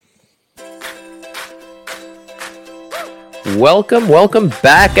Welcome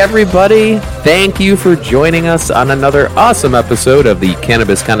back, everybody. Thank you for joining us on another awesome episode of the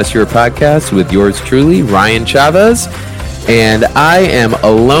Cannabis Connoisseur Podcast with yours truly, Ryan Chavez. And I am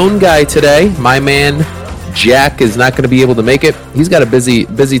a lone guy today. My man, Jack, is not going to be able to make it. He's got a busy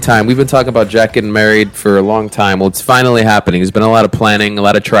time. We've been talking about Jack getting married for a long time. Well, it's finally happening. There's been a lot of planning, a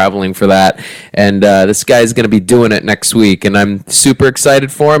lot of traveling for that. And this guy's going to be doing it next week. And I'm super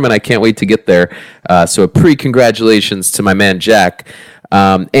excited for him, and I can't wait to get there. So a pre-congratulations to my man, Jack.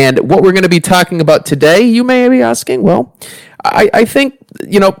 And what we're going to be talking about today, you may be asking, well, I think,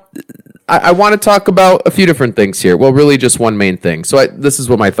 I want to talk about a few different things here. Well, really just one main thing. So this is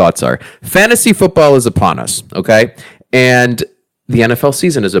what my thoughts are. Fantasy football is upon us, okay? And the NFL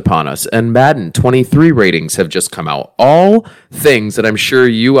season is upon us. And Madden 23 ratings have just come out. All things that I'm sure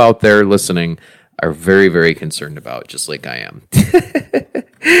you out there listening are very, very concerned about, just like I am.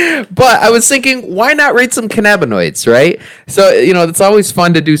 But I was thinking, why not rate some cannabinoids, right? So, it's always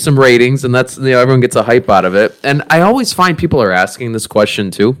fun to do some ratings, and that's, everyone gets a hype out of it. And I always find people are asking this question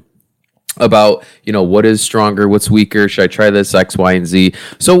too, about, what is stronger, what's weaker, should I try this, X, Y, and Z?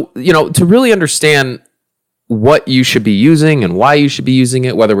 So, to really understand what you should be using and why you should be using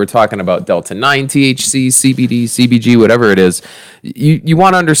it, whether we're talking about Delta-9, THC, CBD, CBG, whatever it is, you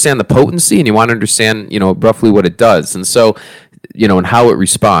want to understand the potency and you want to understand, roughly what it does. And so, and how it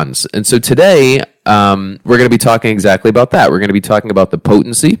responds. And so today, we're going to be talking exactly about that. We're going to be talking about the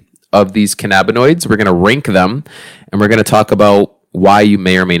potency of these cannabinoids. We're going to rank them, and we're going to talk about why you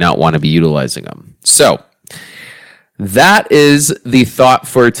may or may not want to be utilizing them. So that is the thought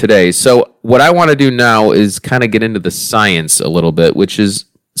for today. So what I want to do now is kind of get into the science a little bit, which is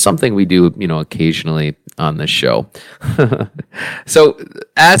something we do, occasionally on this show. So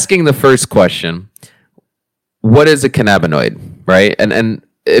asking the first question, what is a cannabinoid, right? And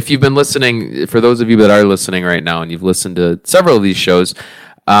if you've been listening, for those of you that are listening right now and you've listened to several of these shows,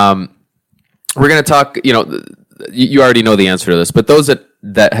 we're going to talk, you already know the answer to this, but those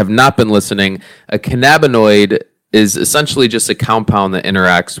that have not been listening, a cannabinoid is essentially just a compound that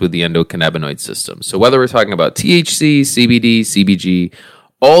interacts with the endocannabinoid system. So whether we're talking about THC, CBD, CBG,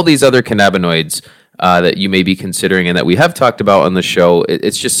 all these other cannabinoids that you may be considering and that we have talked about on the show,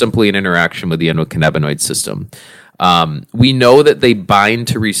 it's just simply an interaction with the endocannabinoid system. We know that they bind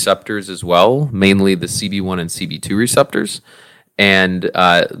to receptors as well, mainly the CB1 and CB2 receptors. And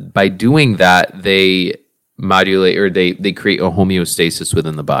by doing that, they modulate, or they create a homeostasis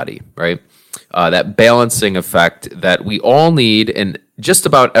within the body, right? That balancing effect that we all need in just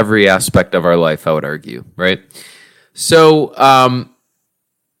about every aspect of our life, I would argue, right? So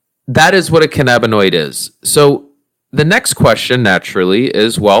that is what a cannabinoid is. So the next question, naturally,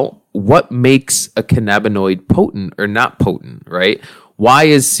 is, well, what makes a cannabinoid potent or not potent, right? Why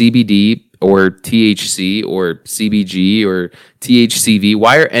is CBD or THC or CBG or THCV,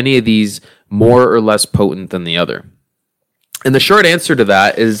 why are any of these more or less potent than the other? And the short answer to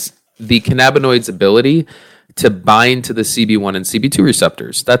that is the cannabinoid's ability to bind to the CB1 and CB2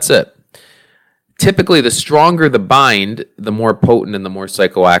 receptors. That's it. Typically, the stronger the bind, the more potent and the more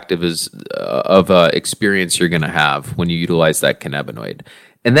psychoactive experience you're going to have when you utilize that cannabinoid.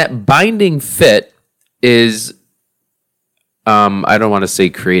 And that binding fit is, I don't want to say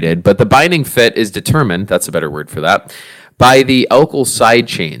created, but the binding fit is determined, that's a better word for that, by the alkyl side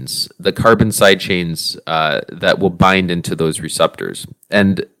chains, the carbon side chains that will bind into those receptors.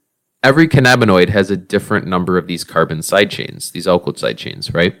 And every cannabinoid has a different number of these carbon side chains, these alkyl side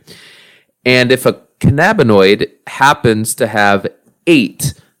chains, right? And if a cannabinoid happens to have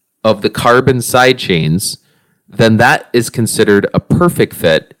 8 of the carbon side chains, then that is considered a perfect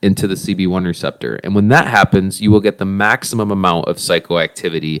fit into the CB1 receptor. And when that happens, you will get the maximum amount of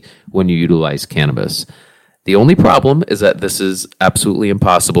psychoactivity when you utilize cannabis. The only problem is that this is absolutely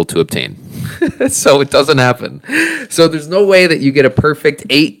impossible to obtain. So it doesn't happen. So there's no way that you get a perfect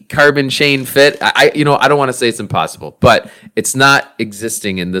 8 carbon chain fit. I don't want to say it's impossible, but it's not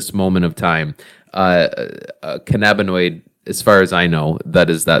existing in this moment of time. A cannabinoid, as far as I know,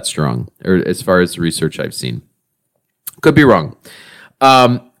 that is that strong, or as far as the research I've seen. Could be wrong.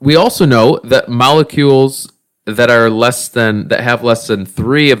 We also know that molecules that have less than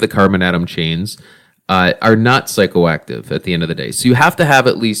 3 of the carbon atom chains are not psychoactive at the end of the day. So you have to have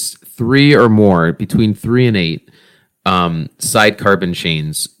at least 3 or more, between 3 and 8 side carbon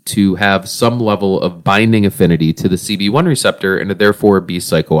chains to have some level of binding affinity to the CB1 receptor and to therefore be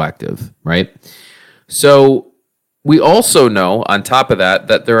psychoactive, right? So we also know, on top of that,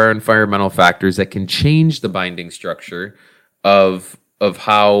 that there are environmental factors that can change the binding structure of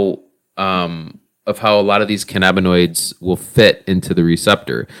how a lot of these cannabinoids will fit into the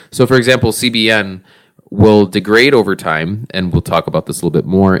receptor. So, for example, CBN, will degrade over time, and we'll talk about this a little bit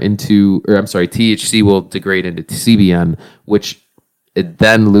more, THC will degrade into CBN, which it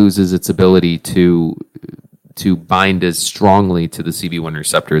then loses its ability to bind as strongly to the CB1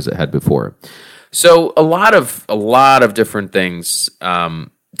 receptor as it had before. So a lot of different things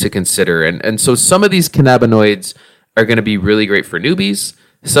to consider. And so some of these cannabinoids are going to be really great for newbies.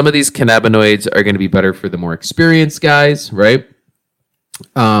 Some of these cannabinoids are going to be better for the more experienced guys, right?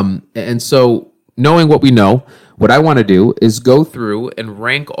 And so knowing what we know, what I want to do is go through and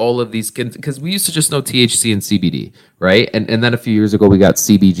rank all of these, because we used to just know THC and CBD, right? And then a few years ago, we got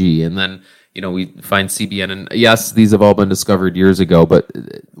CBG, and then we find CBN, and yes, these have all been discovered years ago, but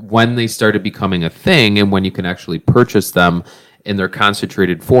when they started becoming a thing and when you can actually purchase them in their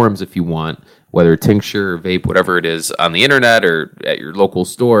concentrated forms if you want, whether tincture or vape, whatever it is, on the internet or at your local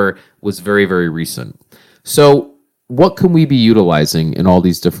store, was very, very recent. So what can we be utilizing in all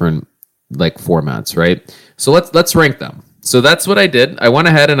these different formats, right? So let's rank them. So that's what I did. I went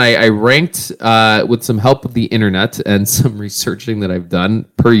ahead and I ranked with some help of the internet and some researching that I've done,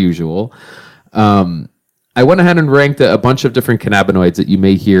 per usual. I went ahead and ranked a bunch of different cannabinoids that you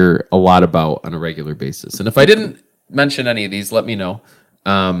may hear a lot about on a regular basis. And if I didn't mention any of these, let me know.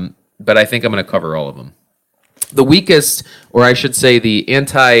 But I think I'm going to cover all of them. The weakest, or I should say the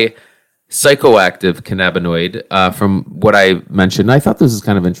anti-psychoactive cannabinoid, from what I mentioned, I thought this is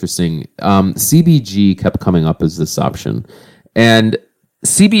kind of interesting. CBG kept coming up as this option. And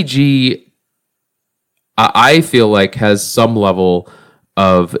CBG, I feel like, has some level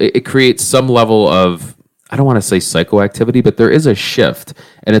of, it creates some level of, I don't want to say psychoactivity, but there is a shift,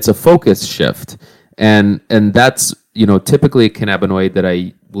 and it's a focus shift. And that's, typically a cannabinoid that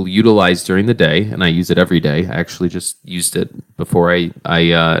I will utilize during the day, and I use it every day. I actually just used it before I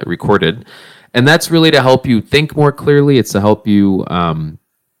recorded. And that's really to help you think more clearly. It's to help you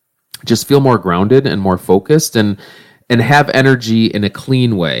just feel more grounded and more focused and have energy in a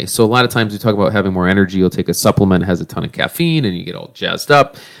clean way. So a lot of times we talk about having more energy. You'll take a supplement that has a ton of caffeine and you get all jazzed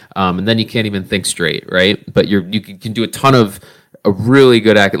up, and then you can't even think straight, right? But you can do a ton of a really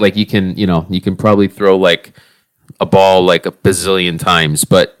good act. Like you can probably throw a ball a bazillion times,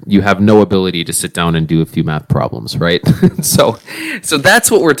 but you have no ability to sit down and do a few math problems, right? So that's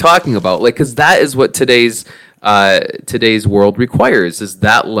what we're talking about, because that is what today's world requires, is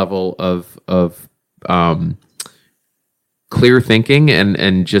that level of clear thinking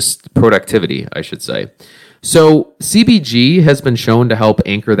and just productivity, I should say. So CBG has been shown to help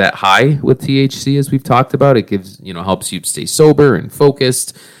anchor that high with THC, as we've talked about. It gives, helps you stay sober and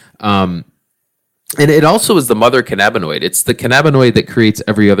focused. And it also is the mother cannabinoid. It's the cannabinoid that creates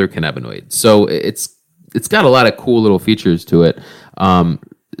every other cannabinoid. So it's got a lot of cool little features to it. It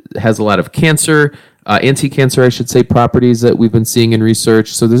has a lot of anti-cancer, I should say, properties that we've been seeing in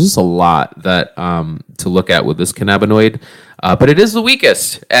research. So there's just a lot that to look at with this cannabinoid. But it is the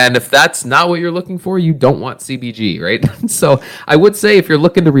weakest. And if that's not what you're looking for, you don't want CBG, right? So I would say if you're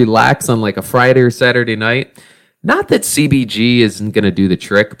looking to relax on a Friday or Saturday night, not that CBG isn't going to do the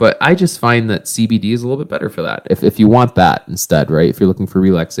trick, but I just find that CBD is a little bit better for that. If you want that instead, right? If you're looking for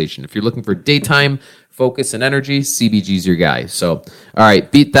relaxation. If you're looking for daytime focus and energy, CBG's your guy. So, all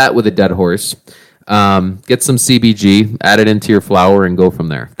right, beat that with a dead horse. Get some CBG, add it into your flower, and go from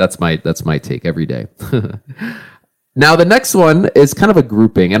there. That's my take every day. Now, the next one is kind of a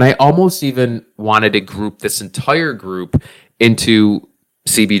grouping, and I almost even wanted to group this entire group into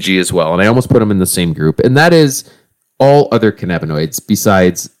CBG as well, and I almost put them in the same group, and that is all other cannabinoids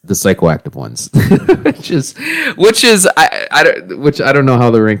besides the psychoactive ones, which I don't know how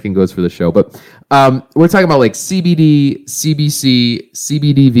the ranking goes for the show, but we're talking about CBD, CBC,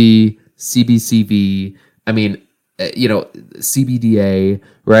 CBDV, CBCV. I mean, CBDA,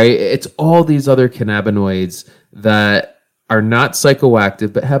 right? It's all these other cannabinoids that are not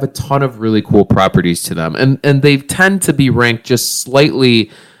psychoactive, but have a ton of really cool properties to them. And they tend to be ranked just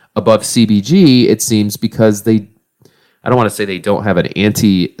slightly above CBG, it seems, because I don't want to say they don't have an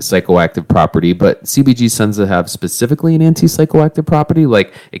anti-psychoactive property, but CBG tends to have specifically an anti-psychoactive property.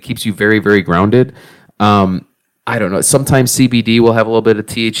 It keeps you very, very grounded. I don't know. Sometimes CBD will have a little bit of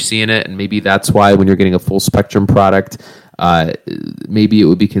THC in it, and maybe that's why when you're getting a full spectrum product, maybe it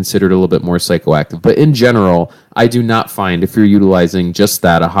would be considered a little bit more psychoactive. But in general, I do not find, if you're utilizing just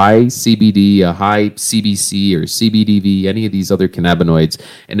that, a high CBD, a high CBC or CBDV, any of these other cannabinoids,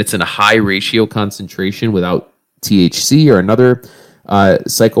 and it's in a high ratio concentration without THC or another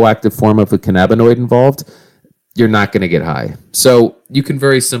psychoactive form of a cannabinoid involved, you're not going to get high. So you can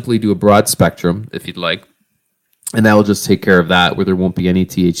very simply do a broad spectrum if you'd like, and that will just take care of that, where there won't be any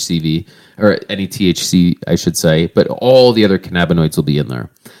THCV, or any THC, I should say, but all the other cannabinoids will be in there.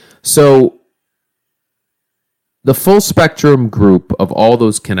 So the full spectrum group of all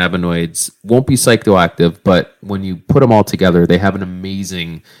those cannabinoids won't be psychoactive, but when you put them all together, they have an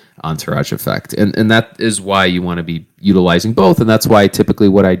amazing entourage effect. And that is why you want to be utilizing both. And that's why typically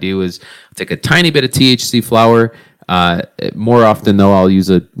what I do is take a tiny bit of THC flower. More often, though, I'll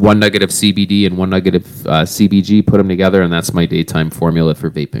use one nugget of CBD and one nugget of CBG, put them together, and that's my daytime formula for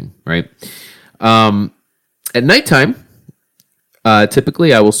vaping, right? At nighttime,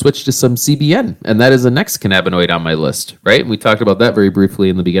 typically, I will switch to some CBN, and that is the next cannabinoid on my list, right? And we talked about that very briefly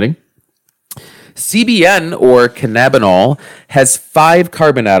in the beginning. CBN, or cannabinol, has 5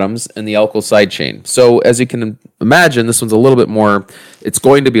 carbon atoms in the alkyl side chain. So as you can imagine, this one's it's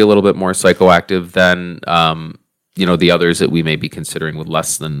going to be a little bit more psychoactive than the others that we may be considering with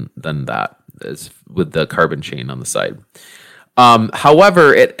less than that, as with the carbon chain on the side.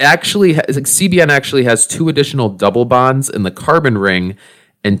 However, CBN actually has 2 additional double bonds in the carbon ring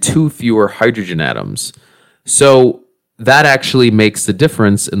and 2 fewer hydrogen atoms. So that actually makes the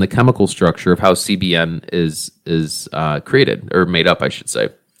difference in the chemical structure of how CBN is created, or made up, I should say.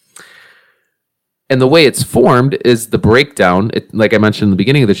 And the way it's formed is the breakdown. Like I mentioned in the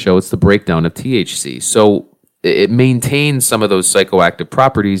beginning of the show, it's the breakdown of THC. So it maintains some of those psychoactive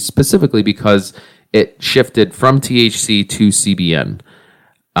properties specifically because it shifted from THC to CBN.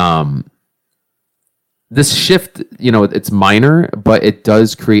 This shift, it's minor, but it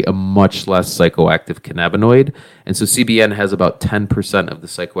does create a much less psychoactive cannabinoid. And so CBN has about 10% of the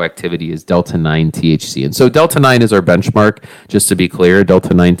psychoactivity is delta-9 THC. And so delta-9 is our benchmark, just to be clear,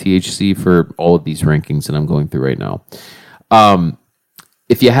 delta-9 THC for all of these rankings that I'm going through right now.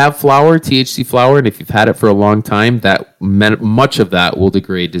 If you have THC flower, and if you've had it for a long time, much of that will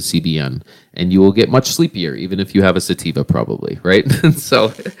degrade to CBN, and you will get much sleepier, even if you have a sativa, probably, right?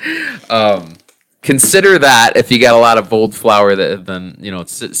 So, consider that if you got a lot of bold flower, then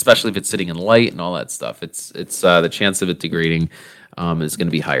especially if it's sitting in light and all that stuff, it's the chance of it degrading is going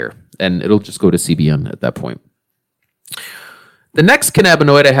to be higher, and it'll just go to CBN at that point. The next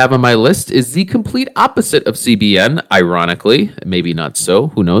cannabinoid I have on my list is the complete opposite of CBN, ironically, maybe not so,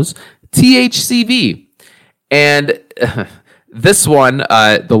 who knows, THCV. And this one,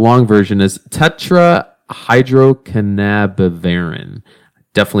 the long version is tetrahydrocannabivarin.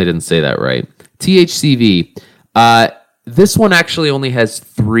 Definitely didn't say that right. THCV. This one actually only has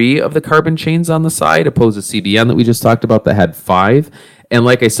 3 of the carbon chains on the side, opposed to CBN that we just talked about that had 5. And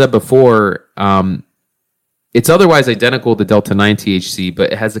like I said before, it's otherwise identical to delta-9 THC,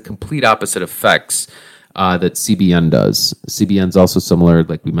 but it has the complete opposite effects that CBN does. CBN is also similar,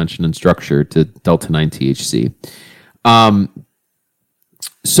 like we mentioned in structure, to delta-9 THC.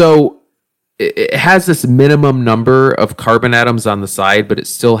 So it has this minimum number of carbon atoms on the side, but it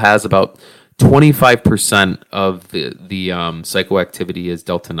still has about 25% of the psychoactivity as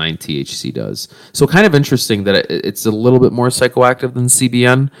delta-9 THC does. So kind of interesting that it's a little bit more psychoactive than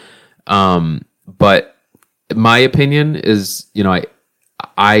CBN, but my opinion is,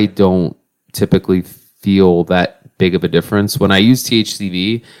 I don't typically feel that big of a difference. When I use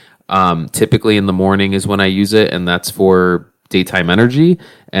THCV, typically in the morning is when I use it, and that's for daytime energy.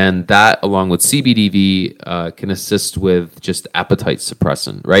 And that, along with CBDV, can assist with just appetite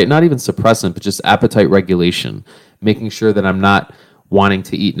suppressant, right? Not even suppressant, but just appetite regulation, making sure that I'm not wanting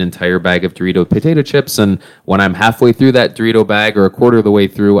to eat an entire bag of Dorito potato chips, and when I'm halfway through that Dorito bag or a quarter of the way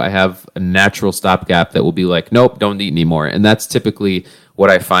through, I have a natural stopgap that will be like, nope, don't eat anymore. And that's typically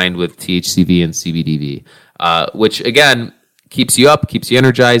what I find with THCV and CBDV, which again keeps you up, keeps you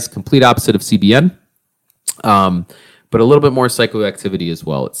energized, complete opposite of CBN, but a little bit more psychoactivity as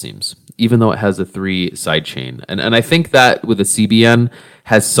well, it seems, even though it has a 3 side chain. And I think that with the CBN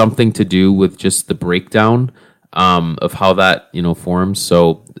has something to do with just the breakdown of how that forms.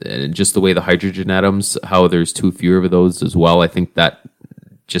 So just the way the hydrogen atoms, how there's 2 fewer of those as well. I think that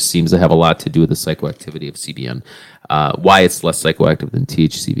just seems to have a lot to do with the psychoactivity of CBN, why it's less psychoactive than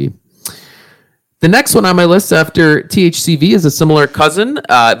THCV. The next one on my list after THCV is a similar cousin.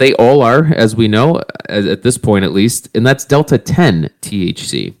 They all are, as we know, at this point at least, and that's delta-10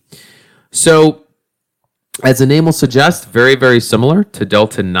 THC. So as the name will suggest, very, very similar to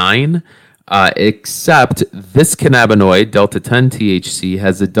delta-9. Except this cannabinoid, delta-10 THC,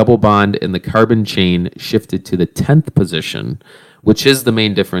 has a double bond in the carbon chain shifted to the 10th position, which is the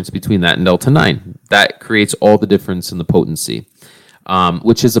main difference between that and delta-9. That creates all the difference in the potency,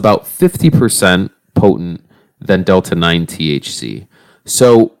 which is about 50% potent than delta-9 THC.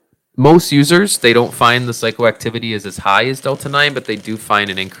 So most users, they don't find the psychoactivity is as high as delta-9, but they do find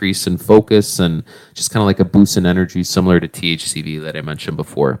an increase in focus and just kind of like a boost in energy similar to THCV that I mentioned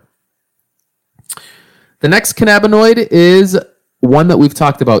before. The next cannabinoid is one that we've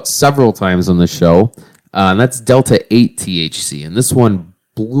talked about several times on the show. And that's Delta 8 THC. And this one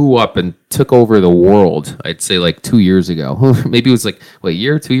blew up and took over the world, I'd say like 2 years ago. Maybe it was like, what, a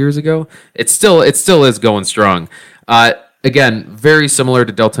year, 2 years ago? It still is going strong. Again, very similar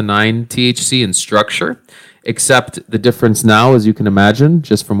to Delta 9 THC in structure, except the difference now, as you can imagine,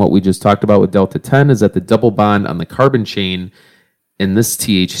 just from what we just talked about with Delta 10, is that the double bond on the carbon chain in this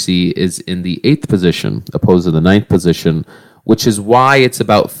THC is in the 8th position, opposed to the 9th position, which is why it's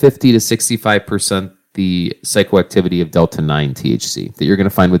about 50 to 65% the psychoactivity of Delta 9 THC that you're going to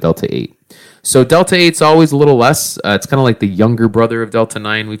find with Delta 8. So Delta 8 is always a little less. It's kind of like the younger brother of Delta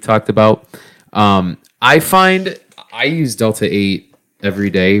 9 we've talked about. I find I use Delta 8 every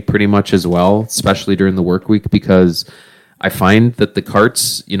day pretty much as well, especially during the work week, because I find that the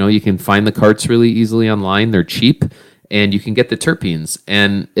carts, you can find the carts really easily online. They're cheap and you can get the terpenes.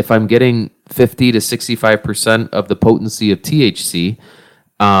 And if I'm getting 50 to 65% of the potency of THC,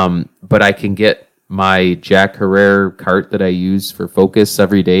 but I can get my Jack Herrera cart that I use for focus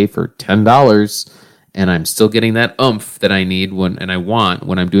every day for $10, and I'm still getting that oomph that I need when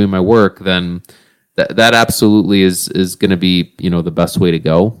I'm doing my work, then that absolutely is going to be the best way to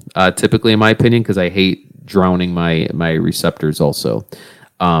go. Typically, in my opinion, because I hate drowning my receptors also.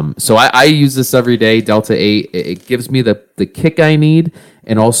 So I use this every day. Delta 8, it gives me the kick I need,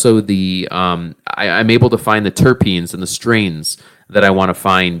 and also I'm able to find the terpenes and the strains that I want to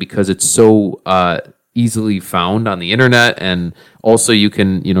find because it's so easily found on the internet, and also you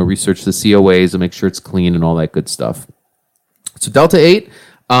can research the COAs and make sure it's clean and all that good stuff. So Delta 8,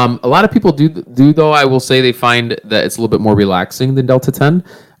 a lot of people do though. I will say they find that it's a little bit more relaxing than Delta 10.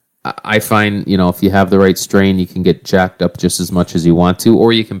 I find if you have the right strain, you can get jacked up just as much as you want to,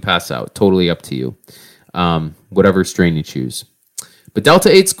 or you can pass out. Totally up to you, whatever strain you choose. But Delta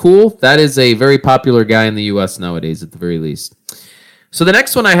 8's cool. That is a very popular guy in the U.S. nowadays, at the very least. So the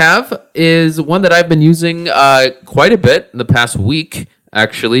next one I have is one that I've been using quite a bit in the past week,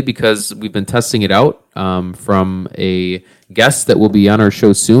 actually, because we've been testing it out from a guest that will be on our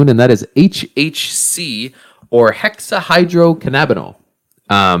show soon, and that is HHC, or hexahydrocannabinol.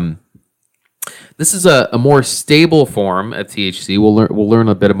 This is a more stable form of THC. We'll learn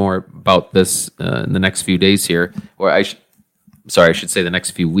a bit more about this in the next few days here, or I should say the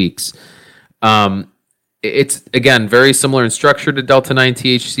next few weeks. It's, again, very similar in structure to Delta 9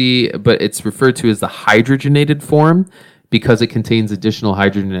 THC, but it's referred to as the hydrogenated form because it contains additional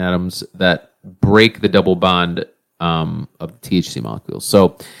hydrogen atoms that break the double bond of THC molecules.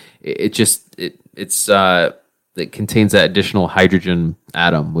 So it contains that additional hydrogen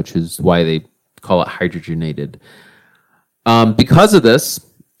atom, which is why they call it hydrogenated. Because of this,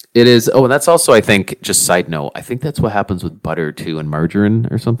 it is... Oh, and that's also, I think, just side note, I think that's what happens with butter, too, and margarine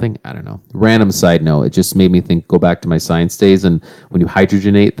or something. I don't know. Random side note. It just made me go back to my science days, and when you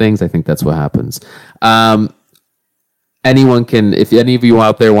hydrogenate things, I think that's what happens. Anyone can... If any of you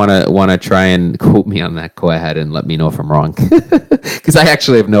out there want to try and quote me on that, go ahead and let me know if I'm wrong. Because I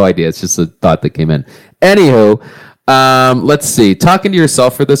actually have no idea. It's just a thought that came in. Anywho, let's see. Talking to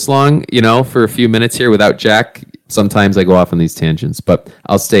yourself for this long, for a few minutes here without Jack... Sometimes I go off on these tangents, but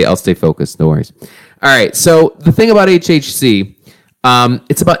I'll stay focused. No worries. All right. So the thing about HHC,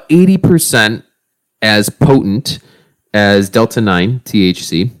 it's about 80% as potent as Delta 9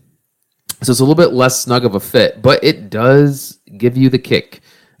 THC. So it's a little bit less snug of a fit, but it does give you the kick.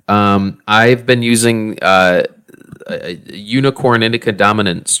 I've been using a Unicorn Indica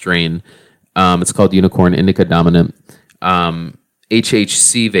Dominant strain. It's called Unicorn Indica Dominant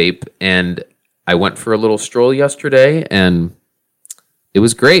HHC vape, and I went for a little stroll yesterday, and it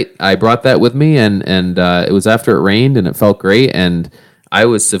was great. I brought that with me, and it was after it rained, and it felt great, and I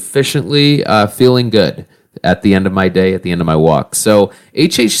was sufficiently feeling good at the end of my day, at the end of my walk. So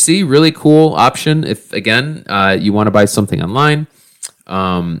HHC, really cool option if, again, you want to buy something online,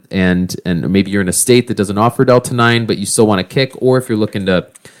 and maybe you're in a state that doesn't offer Delta 9, but you still want to kick, or if you're looking to,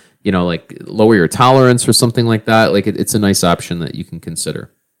 like lower your tolerance or something like that, like it's a nice option that you can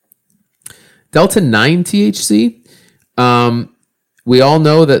consider. Delta 9 THC, we all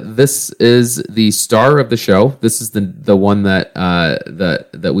know that this is the star of the show. This is the one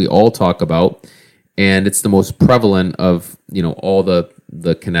that we all talk about, and it's the most prevalent of all the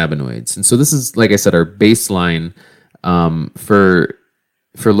cannabinoids. And so this is, like I said, our baseline for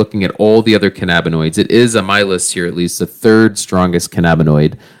looking at all the other cannabinoids. It is, on my list here at least, the third strongest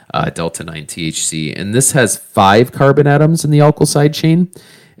cannabinoid, Delta 9 THC, and this has 5 carbon atoms in the alkyl side chain,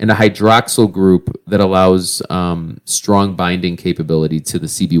 and a hydroxyl group that allows strong binding capability to the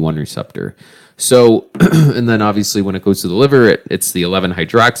CB1 receptor. So, and then obviously when it goes to the liver, it's the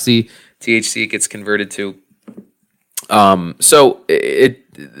 11-hydroxy THC it gets converted to. So it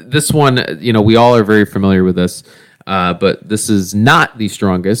this one, we all are very familiar with this, but this is not the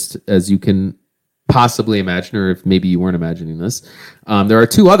strongest, as you can possibly imagine, or if maybe you weren't imagining this. There are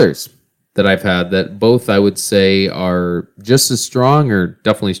two others that I've had that both I would say are just as strong or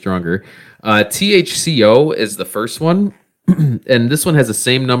definitely stronger. THCO is the first one, and this one has the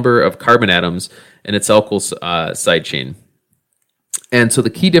same number of carbon atoms in its alkyl side chain. And so the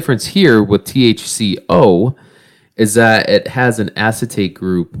key difference here with THCO is that it has an acetate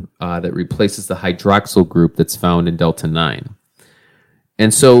group that replaces the hydroxyl group that's found in delta 9.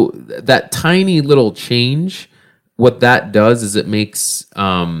 And so that tiny little change, what that does is it makes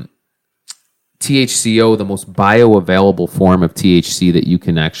THCO the most bioavailable form of THC that you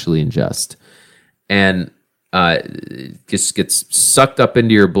can actually ingest. And it just gets sucked up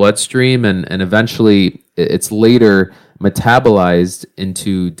into your bloodstream, and eventually it's later metabolized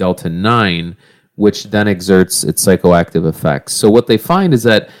into delta 9, which then exerts its psychoactive effects. So what they find is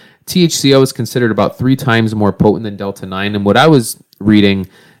that THCO is considered about 3 times more potent than delta 9. And what I was reading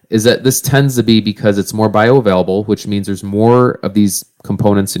is that this tends to be because it's more bioavailable, which means there's more of these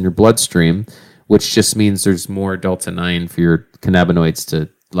components in your bloodstream, which just means there's more delta 9 for your cannabinoids to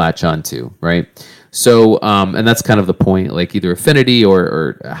latch onto, right? So, and that's kind of the point, like either affinity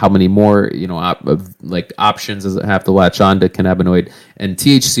or how many more, options does it have to latch on to cannabinoid. And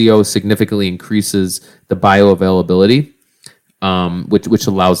THCO significantly increases the bioavailability, which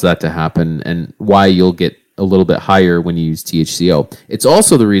allows that to happen, and why you'll get a little bit higher when you use THCO. It's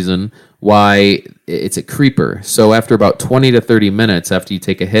also the reason why it's a creeper. So after about 20 to 30 minutes after you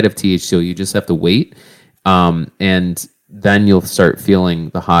take a hit of THCO, you just have to wait, and then you'll start feeling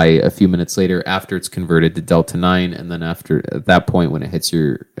the high a few minutes later after it's converted to delta 9, and then after at that point when it hits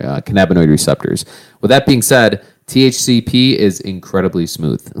your cannabinoid receptors. With that being said, THCP is incredibly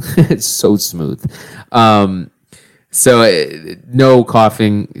smooth. It's so smooth. No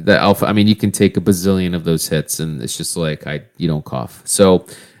coughing. The alpha. I mean, you can take a bazillion of those hits, and it's just like you don't cough. So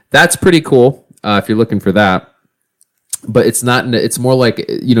that's pretty cool if you're looking for that. But it's not. It's more like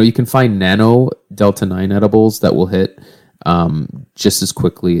you can find nano delta 9 edibles that will hit just as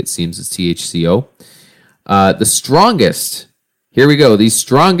quickly, it seems, as THCO. The strongest. Here we go. The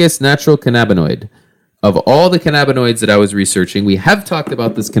strongest natural cannabinoid of all the cannabinoids that I was researching. We have talked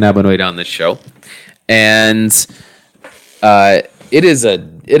about this cannabinoid on this show, and it is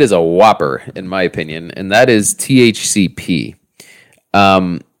a whopper in my opinion, and that is THCP.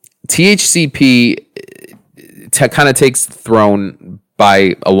 THCP kind of takes the throne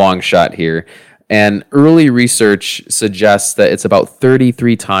by a long shot here, and early research suggests that it's about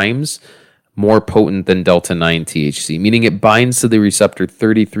 33 times more potent than delta 9 THC, meaning it binds to the receptor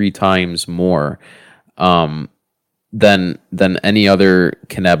 33 times more than any other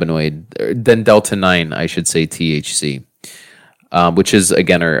cannabinoid, than delta 9, I should say, THC, which is,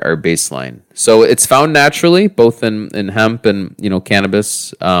 again, our baseline. So it's found naturally, both in hemp and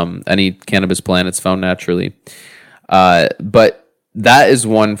cannabis. Any cannabis plant, it's found naturally. But that is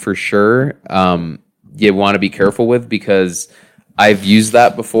one for sure you want to be careful with, because I've used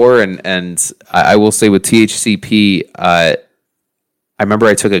that before, and I will say with THCP, I remember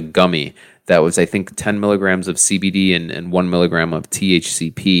I took a gummy that was, I think, 10 milligrams of CBD and 1 milligram of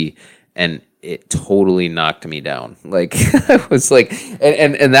THCP, and it totally knocked me down. Like, I was like,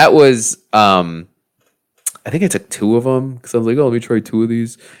 and that was, I think I took 2 of them, because I was like, oh, let me try 2 of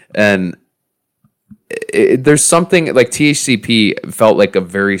these, and there's something like THCP felt like a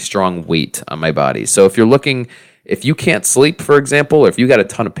very strong weight on my body. So if you can't sleep, for example, or if you got a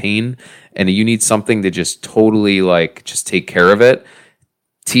ton of pain and you need something to just totally just take care of it,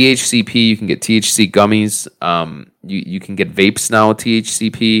 THCP, you can get THC gummies. You can get vapes now,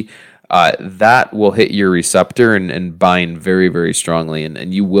 THCP. That will hit your receptor and bind very, very strongly,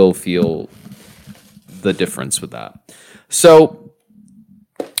 and you will feel the difference with that. So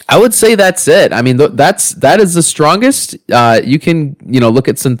I would say that's it. I mean, that is the strongest. You can look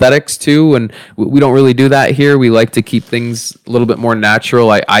at synthetics too, and we don't really do that here. We like to keep things a little bit more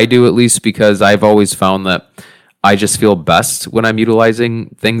natural. I do, at least, because I've always found that I just feel best when I'm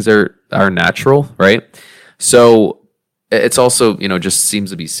utilizing things that are natural, right? So it's also just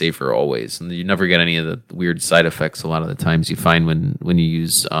seems to be safer always, and you never get any of the weird side effects a lot of the times you find when you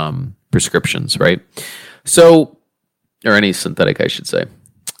use prescriptions, right? So, or any synthetic, I should say.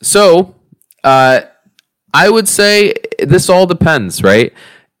 So, I would say this all depends, right?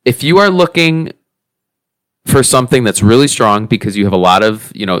 If you are looking for something that's really strong because you have a lot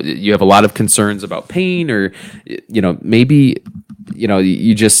of, concerns about pain, or, maybe,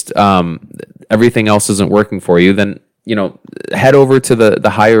 you just, everything else isn't working for you, then head over to the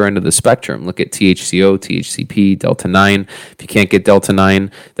higher end of the spectrum. Look at THCO, THCP, Delta 9. If you can't get Delta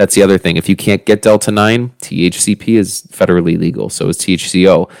 9, that's the other thing. If you can't get Delta 9, THCP is federally legal. So is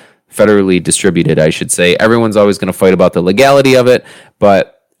THCO. Federally distributed, I should say. Everyone's always going to fight about the legality of it,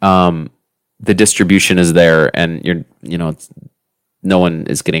 but the distribution is there, and no one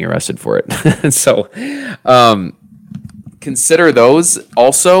is getting arrested for it. So consider those.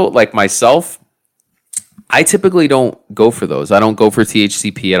 Also, like myself, I typically don't go for those. I don't go for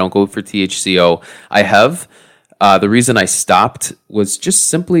THCP. I don't go for THCO. I have. The reason I stopped was just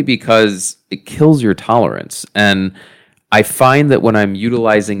simply because it kills your tolerance. And I find that when I'm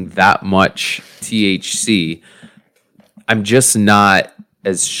utilizing that much THC, I'm just not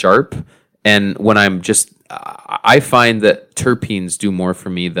as sharp. And when I find that terpenes do more for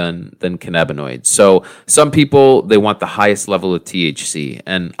me than cannabinoids. So some people, they want the highest level of THC.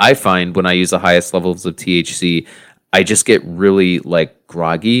 And I find when I use the highest levels of THC, I just get really like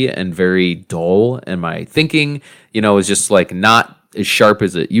groggy and very dull. And my thinking, is just like not as sharp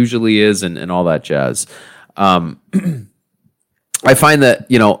as it usually is and all that jazz. I find that,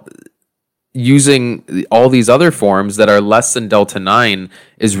 using all these other forms that are less than Delta 9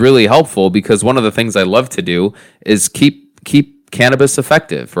 is really helpful, because one of the things I love to do is keep cannabis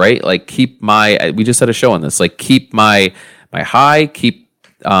effective, right? Like we just had a show on this, like keep my high, keep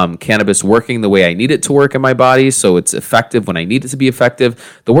cannabis working the way I need it to work in my body, so it's effective when I need it to be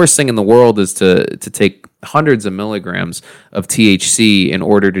effective. The worst thing in the world is to take hundreds of milligrams of THC in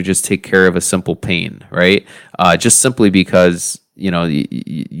order to just take care of a simple pain, right? Just simply because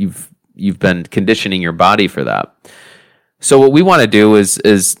you've been conditioning your body for that. So what we want to do is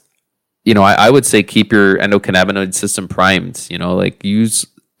I would say keep your endocannabinoid system primed. Like use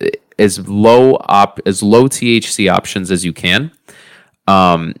as low THC options as you can.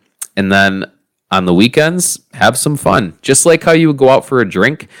 And then on the weekends, have some fun. Just like how you would go out for a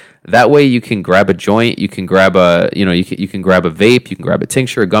drink. That way you can grab a joint, you can grab you can grab a vape, you can grab a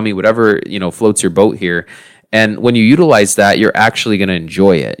tincture, a gummy, whatever, floats your boat here. And when you utilize that, you're actually going to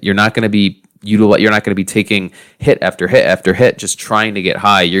enjoy it. You're not going to be taking hit after hit after hit, just trying to get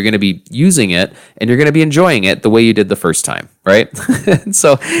high. You're going to be using it, and you're going to be enjoying it the way you did the first time, right?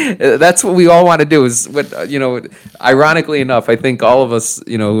 So that's what we all want to do. Is ironically enough, I think all of us,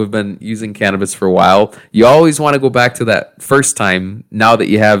 who have been using cannabis for a while, you always want to go back to that first time. Now that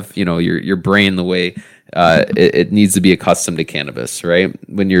you have, your brain the way it needs to be accustomed to cannabis, right?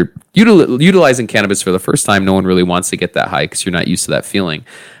 When you're utilizing cannabis for the first time, no one really wants to get that high because you're not used to that feeling.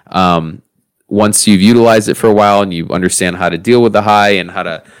 Once you've utilized it for a while and you understand how to deal with the high and how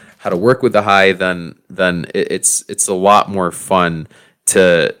to work with the high, then it's a lot more fun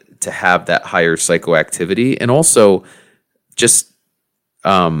to have that higher psychoactivity, and also just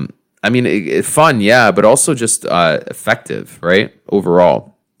fun, yeah, but also just effective, right? Overall.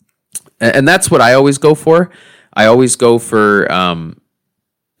 And that's what I always go for. I always go for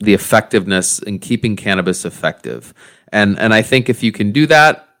the effectiveness in keeping cannabis effective. And I think if you can do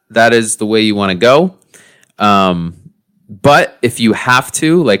that, that is the way you want to go. But if you have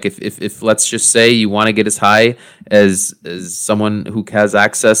to, like if let's just say you want to get as high as someone who has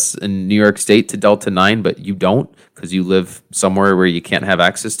access in New York State to Delta 9, but you don't because you live somewhere where you can't have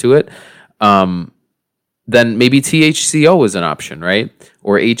access to it, then maybe THCO is an option, right?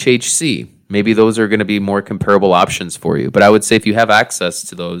 Or HHC. Maybe those are going to be more comparable options for you. But I would say if you have access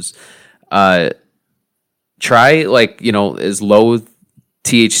to those, try as low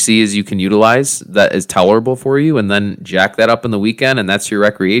THC as you can utilize that is tolerable for you, and then jack that up in the weekend, and that's your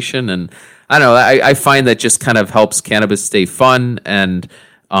recreation. And I don't know, I find that just kind of helps cannabis stay fun and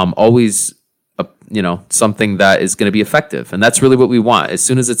always something that is going to be effective. And that's really what we want. As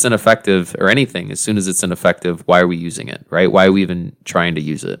soon as it's ineffective, or anything, as soon as it's ineffective, why are we using it, right? Why are we even trying to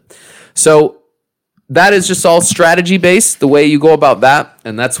use it? So that is just all strategy based, the way you go about that.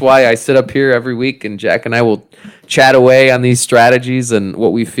 And that's why I sit up here every week and Jack and I will chat away on these strategies and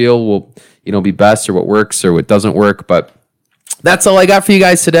what we feel will, be best, or what works or what doesn't work. But that's all I got for you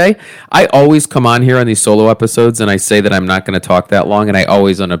guys today. I always come on here on these solo episodes and I say that I'm not going to talk that long, and I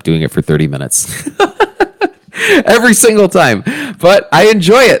always end up doing it for 30 minutes. Every single time. But I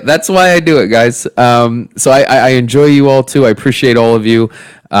enjoy it. That's why I do it, guys. So I enjoy you all too. I appreciate all of you.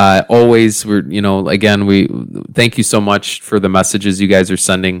 Always, we thank you so much for the messages you guys are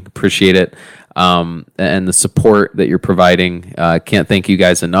sending. Appreciate it. And the support that you're providing. Can't thank you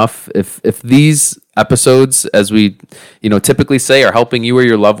guys enough. If these episodes, as we typically say, are helping you or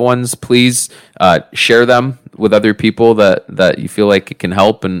your loved ones, please share them with other people that you feel like it can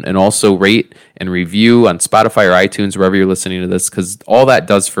help, and also rate and review on Spotify or iTunes, wherever you're listening to this, because all that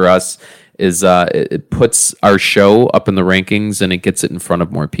does for us is it puts our show up in the rankings and it gets it in front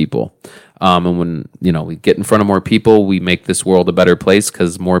of more people. And when we get in front of more people, we make this world a better place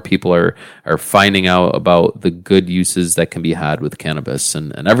because more people are finding out about the good uses that can be had with cannabis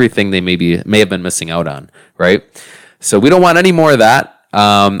and everything they may have been missing out on, right? So we don't want any more of that.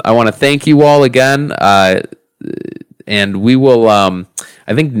 I want to thank you all again, and we will.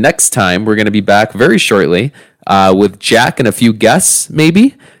 I think next time we're going to be back very shortly with Jack and a few guests,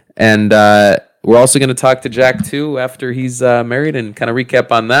 maybe, and we're also going to talk to Jack too after he's married and kind of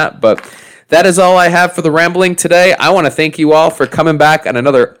recap on that, but. That is all I have for the rambling today. I want to thank you all for coming back on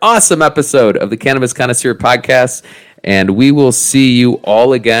another awesome episode of the Cannabis Connoisseur Podcast, and we will see you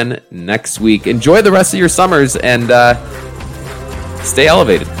all again next week. Enjoy the rest of your summers and stay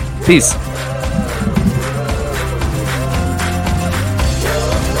elevated. Peace.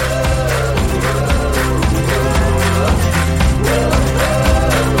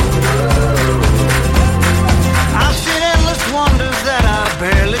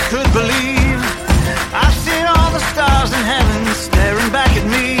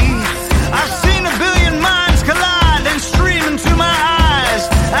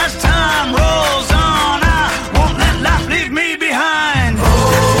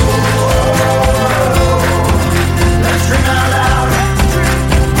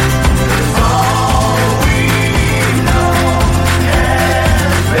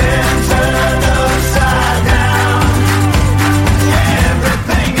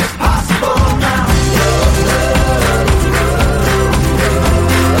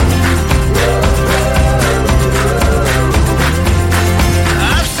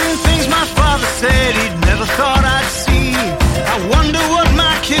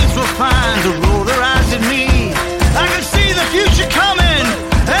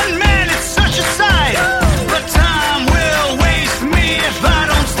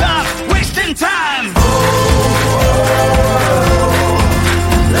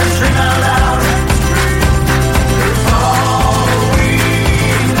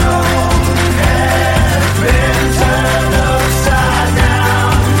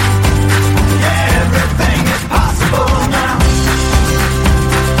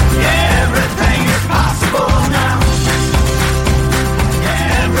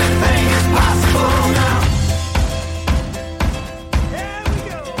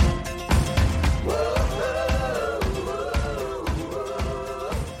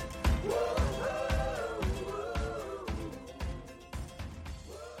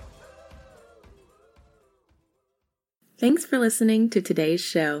 Thanks for listening to today's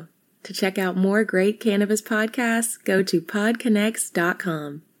show. To check out more great cannabis podcasts, go to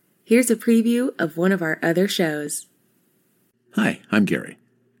podconnects.com. Here's a preview of one of our other shows. Hi, I'm Gary,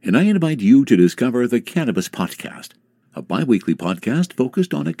 and I invite you to discover the Cannabis Podcast, a bi-weekly podcast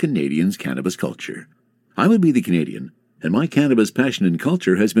focused on a Canadian's cannabis culture. I would be the Canadian, and my cannabis passion and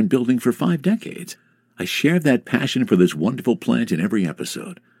culture has been building for 5 decades. I share that passion for this wonderful plant in every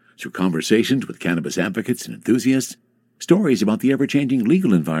episode, through conversations with cannabis advocates and enthusiasts, stories about the ever-changing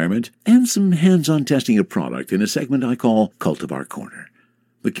legal environment, and some hands-on testing of product in a segment I call Cultivar Corner.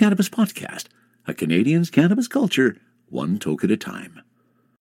 The Cannabis Podcast, a Canadian's cannabis culture, one toke at a time.